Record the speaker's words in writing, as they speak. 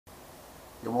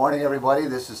Good morning, everybody.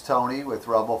 This is Tony with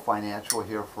Rebel Financial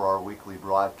here for our weekly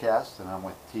broadcast, and I'm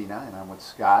with Tina and I'm with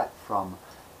Scott from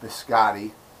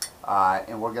Biscotti,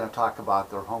 and we're going to talk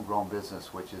about their homegrown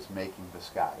business, which is making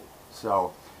biscotti.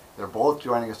 So they're both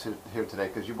joining us here today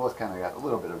because you both kind of got a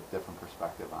little bit of a different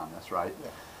perspective on this, right?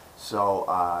 Yeah. So,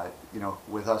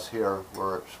 with us here,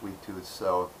 we're Sweet Tooth,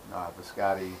 so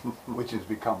biscotti, which has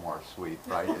become more sweet,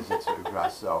 right, as it's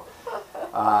progressed.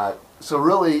 So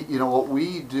really, what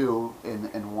we do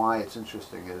and why it's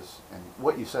interesting is, and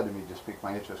what you said to me just piqued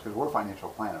my interest, because we're financial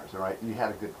planners, right? You had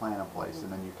a good plan in place,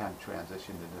 and then you kind of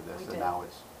transitioned into this, and now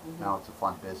it's a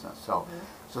fun business. So,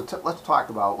 let's talk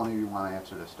about, one of you want to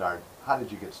answer to start. How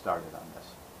did you get started on this?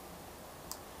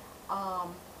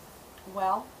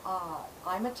 Well,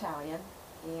 I'm Italian,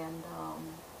 and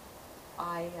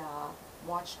I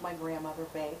watched my grandmother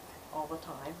bake all the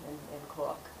time and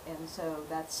cook, and so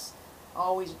that's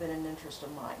always been an interest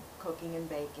of mine, cooking and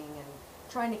baking and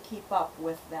trying to keep up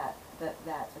with that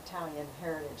Italian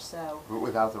heritage. So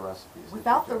without the recipes.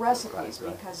 Without the recipes,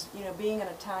 right. Because being an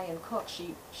Italian cook,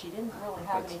 she didn't really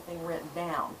have anything written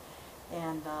down,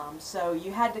 and so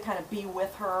you had to kind of be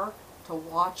with her to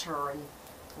watch her and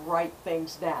write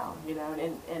things down,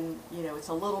 and it's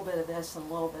a little bit of this and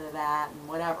a little bit of that and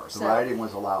whatever. The writing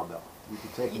was allowed, though. You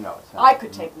could take notes. Huh? I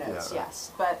could take notes, yeah, right.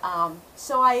 yes. But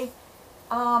so I,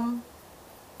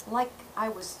 like I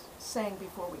was saying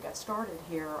before we got started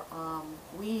here,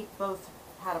 we both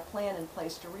had a plan in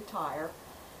place to retire,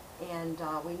 and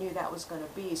we knew that was going to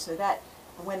be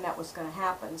when that was going to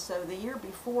happen. So the year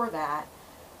before that,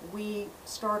 we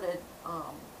started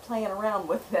playing around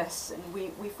with this, and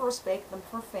we first baked them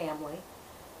for family,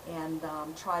 and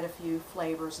tried a few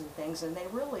flavors and things, and they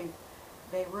really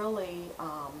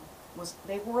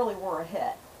were a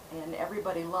hit, and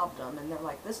everybody loved them. And they're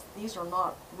like, these are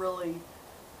not really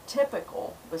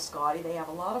typical biscotti. They have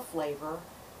a lot of flavor.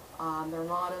 They're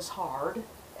not as hard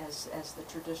as the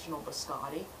traditional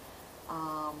biscotti,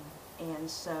 and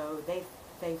so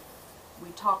we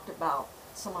talked about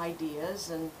some ideas,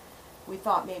 and we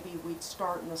thought maybe we'd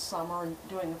start in the summer and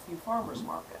doing a few farmers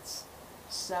markets.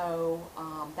 So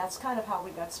that's kind of how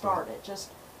we got started, just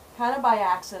kind of by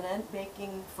accident,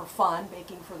 baking for fun,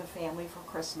 baking for the family for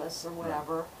Christmas or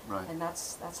whatever, right. And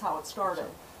that's how it started.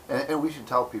 And we should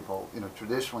tell people,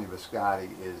 traditionally biscotti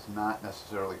is not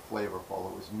necessarily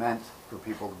flavorful. It was meant for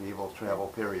people to be able to travel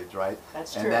periods, right?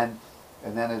 That's true.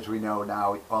 And then as we know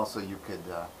now, also you could,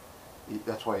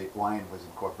 that's why wine was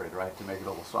incorporated, right? To make it a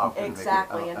little softer.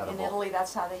 Exactly. To make it in Italy,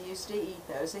 that's how they used to eat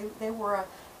those. They were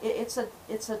it's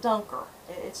a dunker.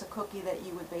 It's a cookie that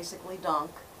you would basically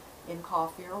dunk in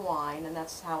coffee or wine, and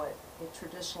that's how it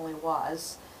traditionally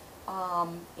was.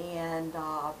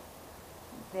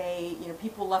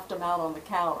 People left them out on the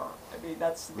counter. I mean,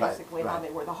 that's basically how they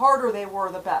were. The harder they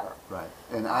were, the better. Right.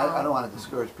 And I don't want to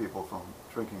discourage people from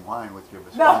drinking wine with your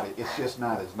biscotti. No. It's just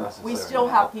not as necessary. We still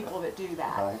have people that do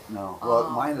that. Right? No. Well,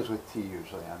 mine is with tea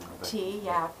usually. Tea,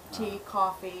 yeah. Tea,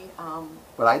 coffee.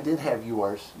 But I did have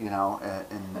yours, in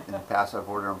the past. I've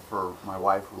ordered them for my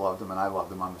wife, who loved them, and I love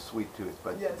them. I'm a sweet tooth,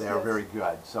 but yes, they are very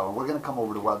good. So we're going to come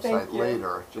over to the website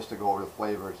later just to go over the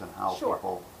flavors and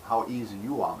how how easy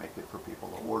you all make it for people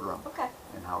to order them,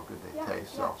 and how good they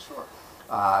taste. Yeah, so,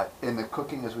 sure. In the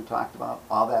cooking, as we talked about,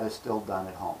 all that is still done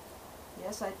at home.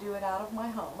 Yes, I do it out of my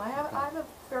home. I have a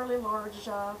fairly large,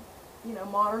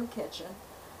 modern kitchen,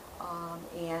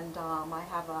 and I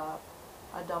have a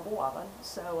double oven.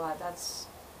 So that's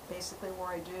basically where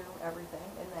I do everything,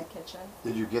 in that kitchen.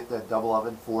 Did you get that double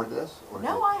oven for this? Or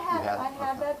no, I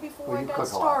had that before I got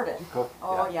started. You cook?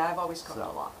 Oh yeah, I've always cooked a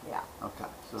lot. Yeah. Okay.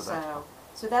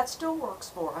 So that still works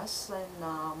for us, and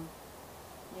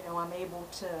I'm able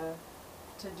to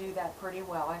do that pretty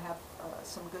well. I have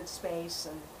some good space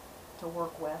and to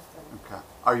work with. And okay.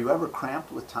 Are you ever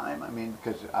cramped with time? I mean,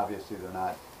 because obviously they're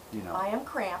not, I am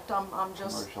cramped. I'm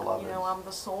just, I'm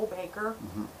the sole baker.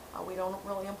 We don't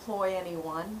really employ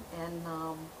anyone, and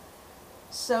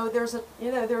so there's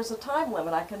a time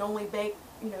limit. I can only bake,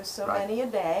 so many a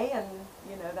day, and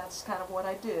that's kind of what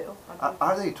I do.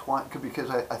 Are they because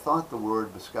I thought the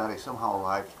word biscotti somehow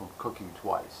arrived from cooking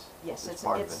twice. Yes,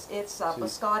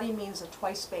 biscotti means a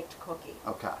twice baked cookie.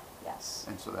 Okay. Yes.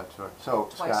 And so that's right. So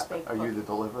Scott, are you the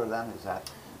deliverer then? Is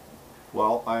that?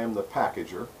 Well, I am the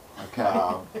packager.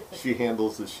 Okay. She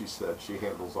handles, as she said,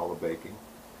 all the baking.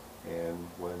 And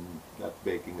when that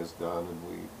baking is done and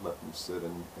we let them sit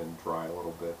and dry a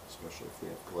little bit, especially if we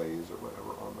have glaze or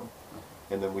whatever on them,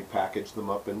 and then we package them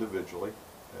up individually.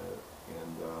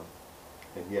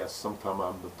 And yes, sometimes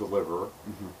I'm the deliverer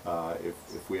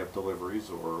if we have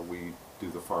deliveries, or we do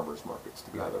the farmers markets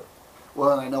together.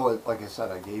 Well, and I know, like I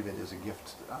said, I gave it as a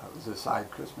gift, as a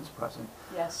side Christmas present,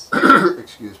 Yes.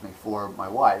 excuse me, for my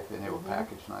wife, and they were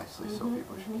packaged nicely, so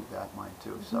people should keep that in mind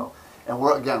too. So, and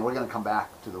we're going to come back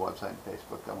to the website and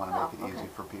Facebook. I want to make it easy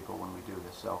for people when we do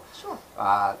this. So, Sure.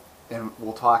 and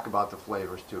we'll talk about the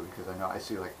flavors too, because I know I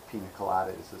see like pina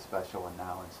colada is the special one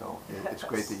now, and so it's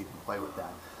great that you can play with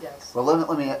that. Yes. Well,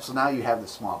 let me. So now you have the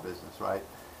small business, right?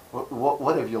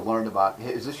 What have you learned about?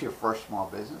 Is this your first small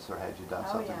business, or had you done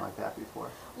something like that before?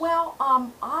 Well,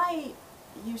 I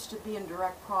used to be in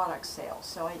direct product sales,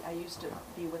 so I used to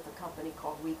be with a company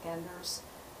called Weekenders,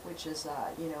 which is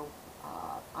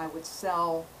I would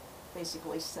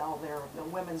basically sell the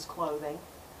women's clothing.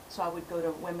 So I would go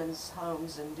to women's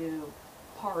homes and do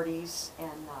parties,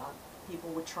 and people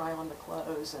would try on the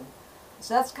clothes, and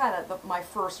so that's kind of my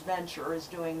first venture, is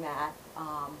doing that,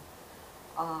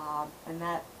 and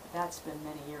that's been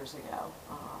many years ago.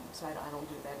 So I don't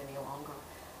do that any longer.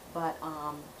 But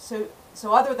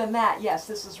so other than that, yes,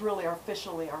 this is really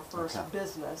officially our first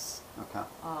business. Okay.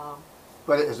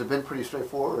 But has it been pretty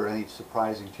straightforward, or any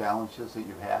surprising challenges that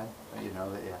you've had?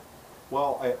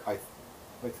 Well, I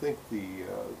think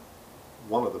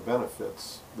one of the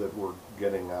benefits that we're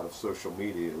getting out of social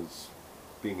media is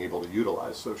being able to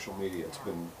utilize social media. It's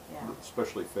been,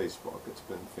 especially Facebook, it's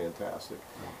been fantastic.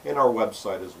 And our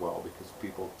website as well, because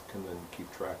people can then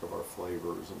keep track of our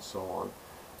flavors and so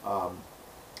on.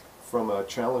 From a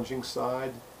challenging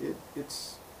side,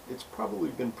 it's probably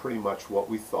been pretty much what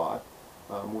we thought.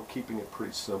 We're keeping it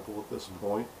pretty simple at this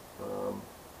point.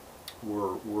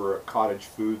 We're a cottage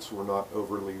food, so we're not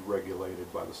overly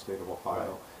regulated by the state of Ohio.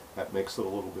 Right. That makes it a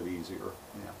little bit easier.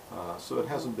 So it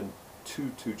hasn't been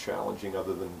too challenging,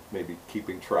 other than maybe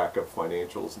keeping track of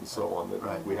financials and so on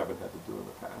that we haven't had to do in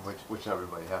the past. Which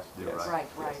everybody has to do, Right.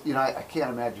 You know, I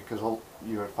can't imagine, because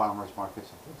you're at farmers markets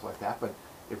and things like that, but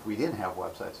if we didn't have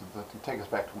websites, and to take us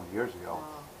back 20 years ago,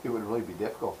 it would really be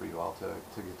difficult for you all to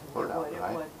get the word out,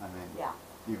 right? I mean,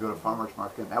 you go to farmers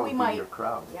market, and that would be your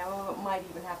crowd. Yeah, we might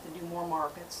even have to do more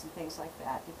markets and things like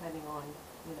that, depending on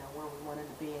where we wanted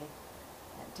to be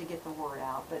to get the word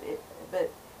out. But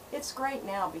it's great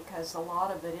now, because a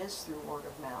lot of it is through word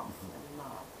of mouth, and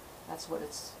that's what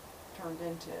it's turned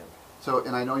into. So,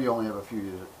 and I know you only have a few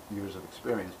years of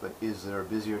experience, but is there a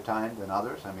busier time than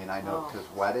others? I mean, I know because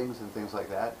weddings and things like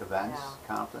that, events,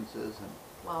 conferences, and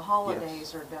well,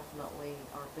 holidays are definitely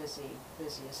our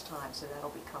busiest time, so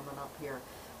that'll be coming up here.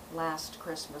 Last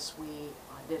Christmas we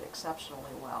did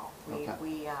exceptionally well.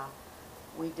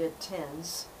 We did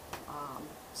tins,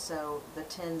 so the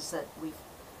tins that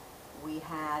we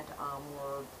had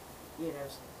were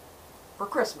for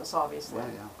Christmas, obviously.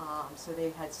 So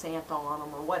they had Santa on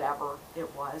them or whatever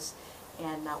it was,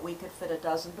 and we could fit a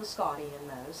dozen biscotti in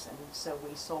those, and so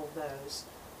we sold those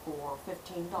for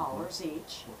 $15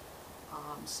 each.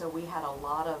 So we had a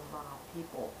lot of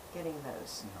people getting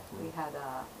those. We had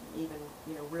even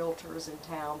realtors in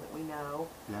town that we know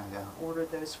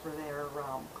ordered those for their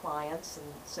clients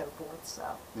and so forth.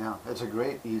 So it's a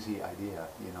great, easy idea.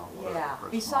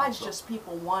 Besides just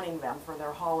people wanting them for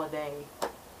their holiday,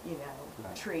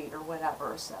 treat or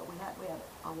whatever. So we had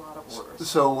a lot of orders.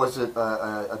 So was it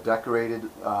a decorated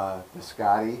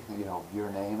biscotti? Your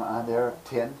name on there,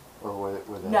 tin? Or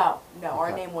were they? No,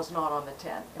 our name was not on the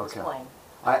tin. It was plain.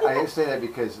 I say that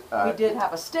because we did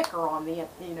have a sticker on the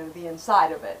the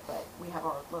inside of it, but we have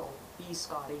our little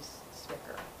biscotti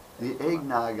sticker. The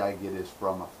eggnog I get is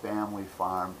from a family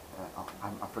farm.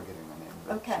 I'm forgetting the name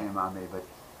of it. Shame on me, but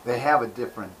they have a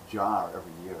different jar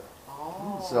every year.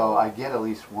 So I get at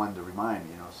least one to remind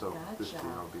me. So this year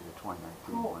will be the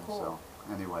 2019 one. Cool. So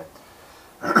anyway,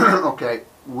 okay,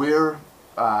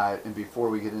 and before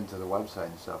we get into the website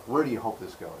and stuff, where do you hope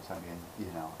this goes? I mean,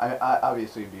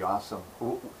 obviously it'd be awesome.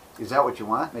 Is that what you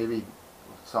want? Maybe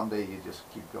someday you just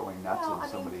keep going nuts and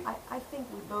somebody... I think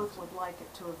we both would like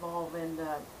it to evolve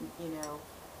into,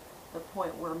 the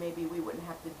point where maybe we wouldn't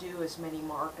have to do as many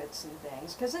markets and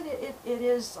things. Because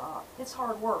it's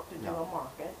hard work to do a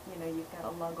market. You've got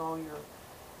to lug all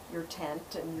your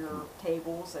tent and your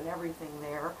tables and everything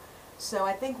there. So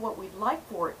I think what we'd like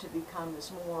for it to become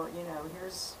is more,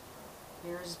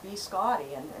 here's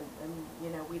biscotti, and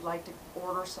we'd like to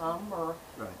order some, or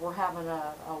we're having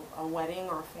a wedding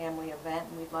or a family event,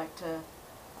 and we'd like to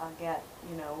get,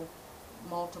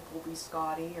 multiple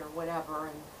biscotti or whatever,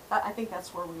 and I think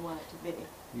that's where we want it to be.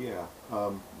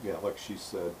 Like she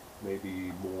said,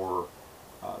 maybe more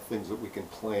things that we can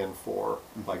plan for,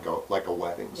 like a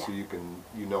wedding, so you can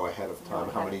ahead of time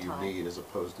how many you need, as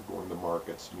opposed to going to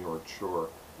markets and you aren't sure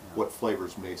what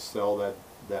flavors may sell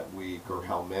that week or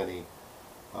how many.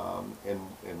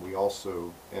 And we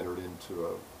also entered into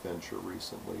a venture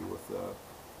recently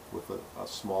with a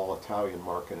small Italian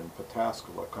market in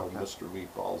Pataskala called Okay. Mr.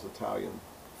 Meatball's Italian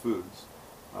Foods.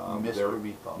 Mr. they're-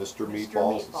 Meatball. Mr. Mr.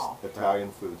 Meatball's Meatball.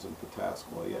 Italian Foods in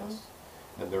Pataskala, Mhm. yes.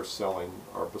 And they're selling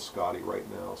our biscotti right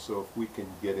now. So if we can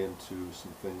get into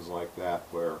some things like that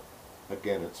where,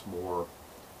 again, it's more,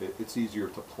 it's easier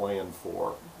to plan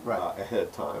for Right. ahead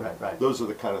of time. Right, right. Those are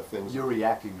the kind of things. You're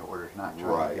reacting to orders, not trying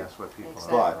Right. to guess what people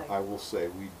Exactly. are. But I will say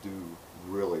we do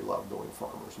really love doing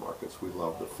farmers markets. We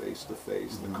love the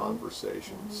face-to-face, Mhm. the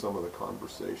conversations. Some of the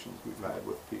conversations we've had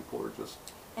with people are just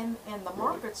And the Really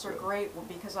markets are good. great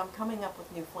because I'm coming up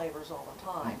with new flavors all the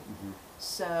time. Mhm.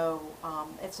 So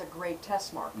it's a great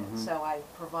test market. Mhm. So I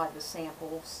provide the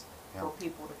samples Yeah. for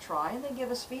people to try, and they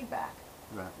give us feedback.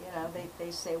 Right. You know,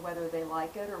 they say whether they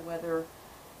like it or whether,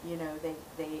 you know,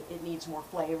 it needs more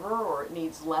flavor or it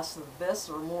needs less of this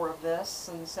or more of this.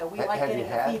 And so we like Have you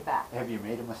getting the had- feedback. Have you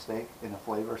made a mistake in a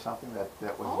flavor or something that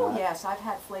was Oh not? yes, I've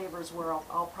had flavors where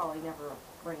I'll probably never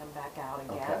bring them back out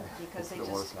again Okay. because they It's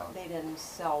the just worst one. they didn't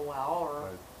sell well, or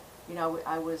Right. you know,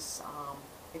 I was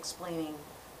explaining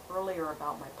earlier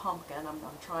about my pumpkin. I'm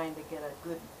trying to get a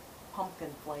good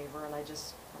pumpkin flavor, and I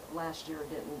just last year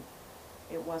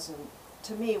it wasn't,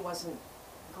 to me it wasn't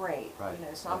great. Right. You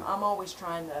know, so Right. I'm always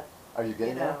trying to. Are you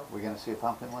getting you there? know, We're going to see a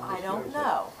pumpkin one this I year? don't Is it-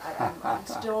 know. I'm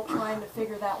still trying to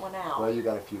figure that one out. Well, you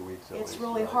got a few weeks at It's least,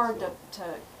 really right, hard so-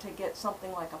 to get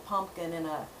something like a pumpkin in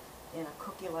a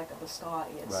cookie like a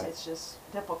biscotti. Right. It's just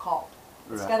difficult.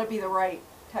 It's Right. got to be the right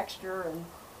texture, and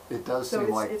It does so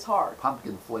seem like it's hard.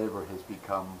 pumpkin flavor has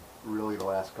become really the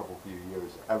last few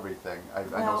years everything. I know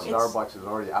Well, it's- Starbucks is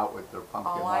already out with their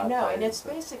pumpkin Oh, I know, and lattes, it's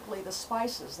basically the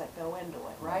spices that go into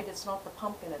it, right? It's not the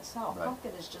pumpkin itself. Right.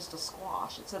 Pumpkin is just a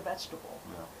squash. It's a vegetable,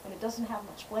 Yeah. and it doesn't have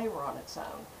much flavor on its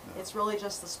own. Yeah. It's really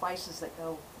just the spices that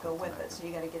go with it. So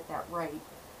you got to get that right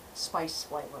spice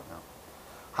flavor. Yeah.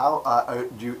 How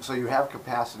so you have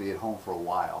capacity at home for a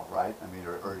while, right? I mean,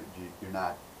 or you're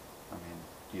not. I mean,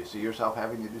 do you see yourself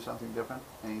having to do something different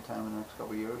anytime in the next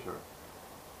couple of years, or?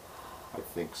 I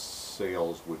think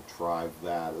sales would drive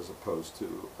that as opposed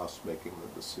to us making the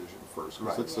decision first. 'Cause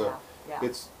Right. it's Yeah.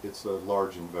 it's a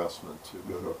large investment to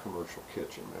go to a commercial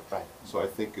kitchen. Right. So I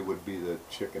think it would be the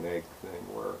chicken egg thing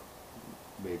where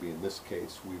maybe in this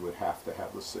case we would have to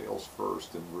have the sales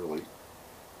first and really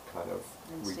kind of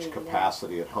And reach see, yeah.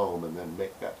 capacity at home and then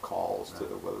make that call as to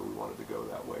Right. whether we wanted to go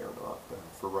that way or not. But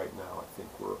for right now, I think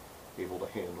we're able to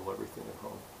handle everything at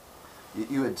home.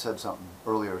 You had said something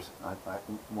earlier,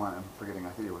 I'm forgetting, I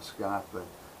think it was Scott, but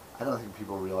I don't think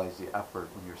people realize the effort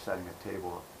when you're setting a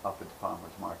table up at the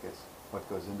farmers markets, what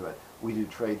goes into it. We do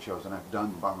trade shows, and I've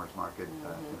done farmers market in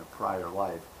a prior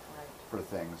life Right. for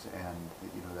things, and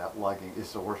you know, that lugging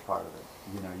is the worst part of it.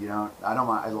 You know, you don't, I don't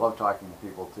mind, I love talking to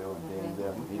people too, and being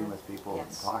there and meeting with people and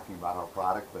Yes. talking about our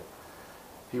product, but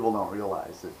people don't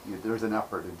realize that there's an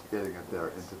effort into getting it there,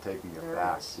 into taking it There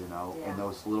back, is, you know, yeah. and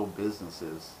those little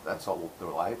businesses, that's all their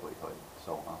livelihood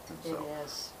so often, It so.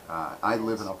 is. I It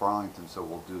live is. in Upper Arlington, so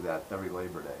we'll do that every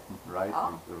Labor Day, right?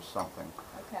 Oh. There's something.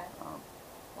 Okay. Well,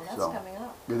 that's so- coming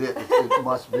up. It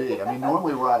must be. I mean,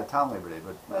 normally we're out of town Labor Day,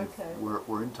 but Okay.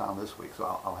 we're in town this week, so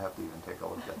I'll have to even take a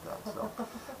look at that, so.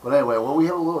 But anyway, well, we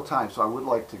have a little time, so I would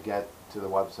like to get to the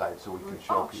website so we can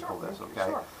show Oh, people sure. this,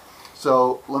 okay? Sure.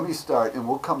 So let me start, and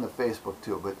we'll come to Facebook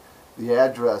too, but the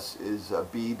address is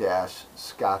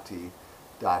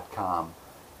b-scotty.com.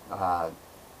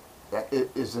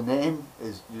 Is the name,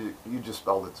 you just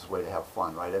spelled it this way to have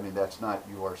fun, right? I mean, that's not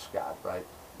your Scott, right?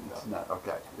 It's No. not,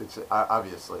 okay. It's,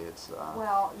 obviously, it's,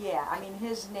 Well, yeah, I mean,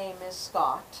 his name is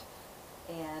Scott,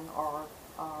 and our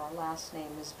last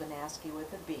name is Banaski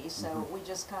with a B, so Mhm. we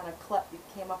just kind of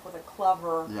came up with a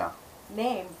clever yeah.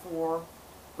 name for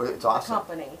But it's the awesome.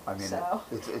 company. I mean, so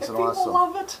it's if an people awesome.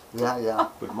 love it. Yeah, yeah.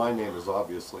 But my name is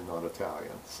obviously not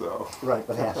Italian, so. Right,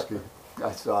 but ask you.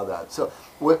 I saw that. So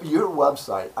what your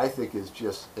website, I think, is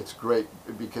just, it's great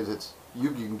because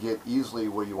you can get easily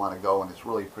where you want to go, and it's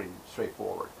really pretty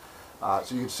straightforward.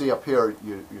 So you can see up here,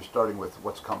 you're starting with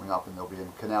what's coming up, and they'll be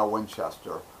in Canal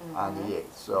Winchester on the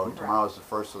 8th. So Correct. tomorrow's the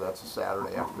 1st, so that's a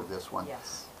Saturday after this one.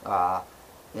 Yes.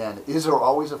 And is there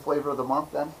always a flavor of the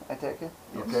month then, I take it?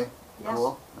 Yes. Okay, Yes.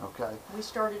 cool, okay. We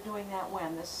started doing that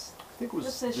when? This I think it was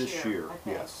this this year, I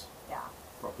think. yes, Yeah.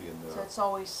 probably in So the it's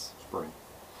always spring.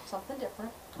 something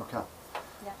different. Okay.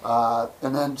 Yeah.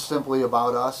 And then simply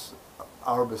about us,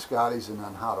 our biscottis, and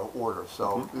then how to order.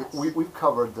 So Mhm. we've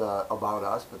covered about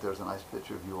us, but there's a nice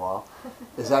picture of you all.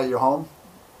 Is that your home?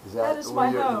 That is where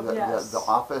my you're- home, yes. The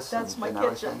office That's and, my and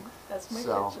kitchen. everything? That's my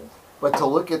So, kitchen. But to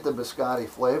look at the biscotti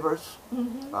flavors,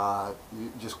 Mhm.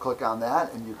 you just click on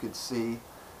that and you could see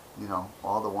you know,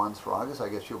 all the ones for August. I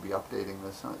guess you'll be updating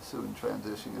this soon,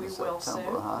 transitioning We into will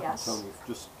September, soon, huh? yes. Tell me,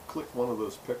 just click one of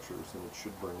those pictures and it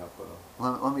should bring up a...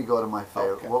 Let me go to my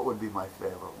favorite. Okay. What would be my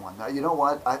favorite one? Now, you know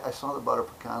what? I saw the butter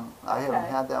pecan. I haven't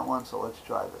Okay. had that one, so let's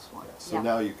try this one. Yeah, so Yeah.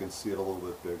 now you can see it a little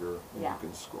bit bigger, and Yeah. you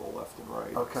can scroll left and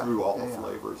right Okay. through all Yeah, the yeah.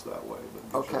 flavors that way, but it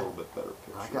gives Okay. you a little bit better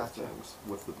picture of gotcha. things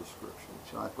with the description.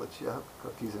 Chocolate chip,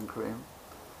 cookies and cream.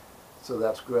 So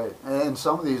that's great. And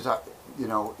some of these, you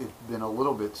know, it's been a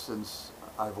little bit since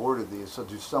I've ordered these. So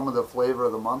do some of the flavor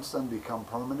of the months then become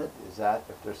permanent? Is that,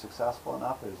 if they're successful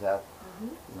enough, or is that,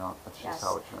 you know, that's just Yes.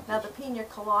 how it transitions? Now the pina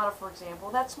colada, for example,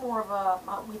 that's more of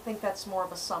a, we think that's more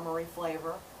of a summery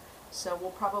flavor. So we'll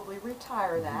probably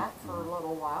retire that for a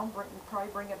little while, probably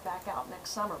bring it back out next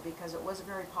summer because it was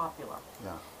very popular.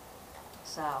 Yeah,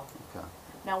 So, okay.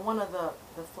 now one of the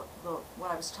what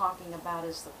I was talking about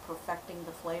is the perfecting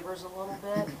the flavors a little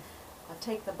bit.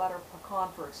 Take the butter pecan,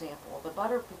 for example. The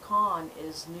butter pecan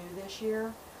is new this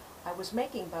year. I was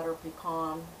making butter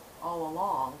pecan all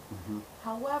along.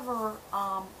 However,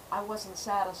 I wasn't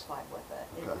satisfied with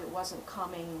it. Okay. It wasn't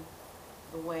coming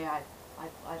the way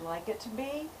I'd like it to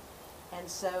be. And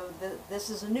so this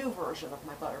is a new version of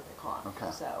my butter pecan.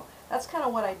 Okay. So that's kind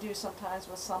of what I do sometimes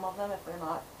with some of them. If they're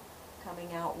not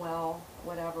coming out well,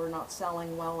 whatever, not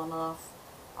selling well enough,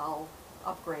 I'll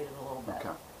upgrade it a little bit. Okay.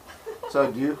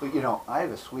 So do you know, I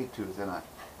have a sweet tooth, and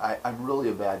I'm really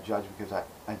a bad judge because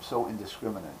I'm so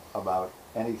indiscriminate about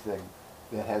anything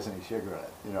that has any sugar in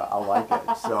it. You know, I like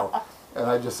it. So,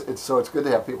 and it's good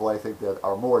to have people, I think, that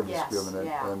are more Yes, discriminate,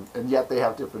 yeah. and yet they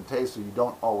have different tastes, so you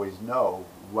don't always know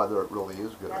whether it really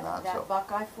is good or not. That So,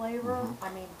 Buckeye flavor, I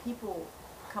mean, people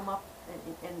come up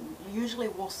and usually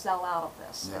we'll sell out of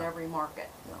this at Yeah. every market.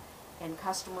 yeah. And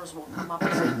customers will come up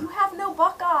and say, "You have no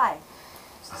Buckeye."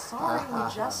 Sorry,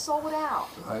 we just sold out.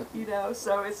 Right. You know,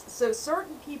 so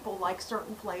certain people like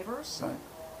certain flavors,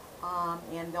 Right.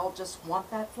 and they'll just want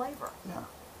that flavor. Yeah.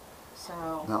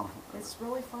 So No. it's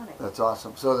really funny. That's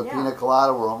awesome. So the Yeah. pina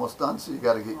colada, we're almost done, so you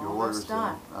got to get We're your almost orders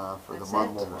done. in for That's the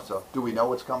month. it. So, do we know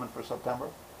what's coming for September?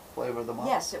 Flavor of the month?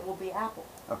 Yes, it will be apple.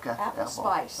 Okay. Apple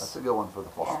spice. That's a good one for the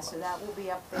fall. Yeah, so that will be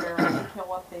up there. I think he'll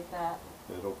update that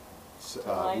It'll,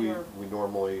 Tonight or- we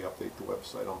normally update the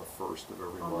website on the 1st of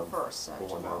every On the month. 1st, so We'll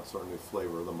tomorrow. announce our new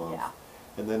flavor of the month. Yeah.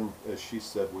 And then, as she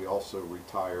said, we also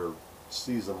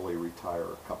seasonally retire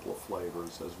a couple of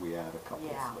flavors as we add a couple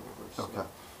Yeah. of flavors.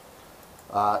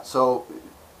 Okay. So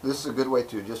this is a good way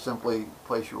to just simply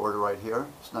place your order right here.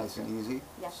 It's nice and easy.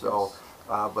 Yes. So,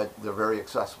 but they're very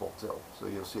accessible too. So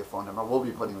you'll see a phone number. We'll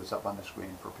be putting this up on the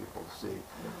screen for people to see.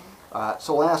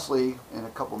 So lastly, in a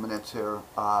couple minutes here,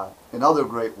 another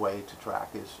great way to track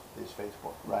is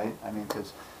Facebook, right? I mean,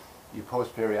 because you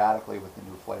post periodically with the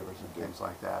new flavors and things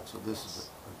like that. So this is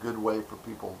a good way for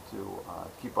people to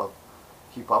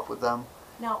keep up with them.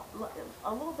 Now,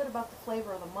 a little bit about the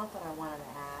flavor of the month that I wanted to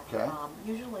add. Okay.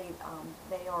 Usually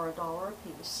they are $1 a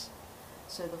piece.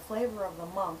 So the flavor of the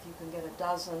month, you can get a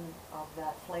dozen of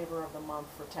that flavor of the month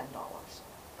for $10.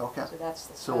 Okay. So that's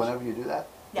the So special. whenever you do that,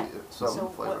 Yeah. so So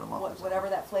flavor of the month. is- whatever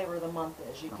that flavor of the month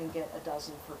is, you can Okay. get a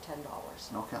dozen for $10.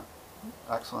 Okay.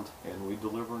 Excellent. And we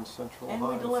deliver in Central And we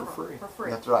Ohio deliver for free. for free.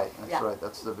 That's right. That's Yeah. right.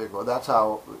 That's the big one. That's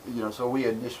how, you know, so we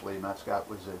initially, Matt Scott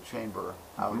was a chamber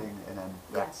outing, and then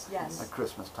Yes. at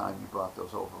Christmas time, you brought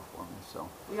those over for me, so.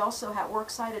 We also have, we're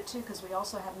excited too, because we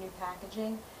also have new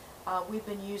packaging. We've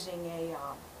been using a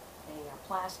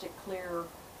plastic clear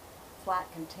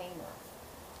flat container,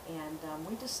 and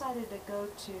we decided to go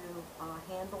to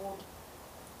handled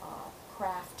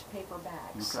craft paper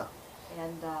bags. Okay.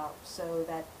 And so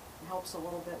that helps a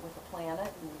little bit with the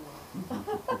planet and,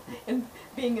 and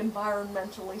being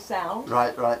environmentally sound.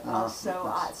 Right, right.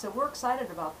 So we're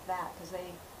excited about that because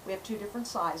we have 2 different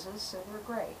sizes, so they're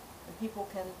great, and people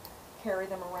can carry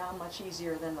them around much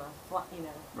easier than a flat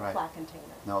container.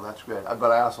 No, that's great.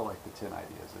 But I also like the tin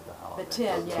ideas of the The holiday.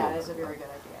 tin, So, yeah, is a very good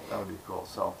idea. That would be cool.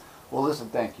 So, well, listen,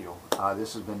 thank you.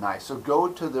 This has been nice. So go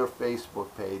to their Facebook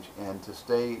page, and to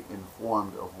stay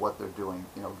informed of what they're doing,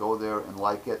 you know, go there and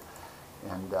like it,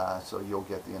 and so you'll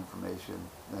get the information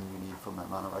that you need from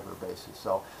them on a regular basis.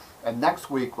 So, and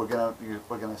next week we're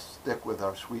gonna stick with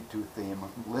our sweet tooth theme.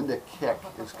 Linda Kick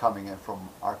is coming in from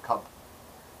our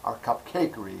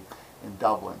cupcakery in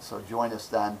Dublin. So join us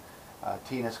then.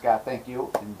 Tina, Scott, thank you,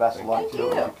 and best of luck Thank to you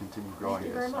you. as you continue growing Thank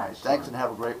you this. very All right, much. thanks, and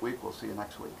have a great week. We'll see you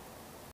next week.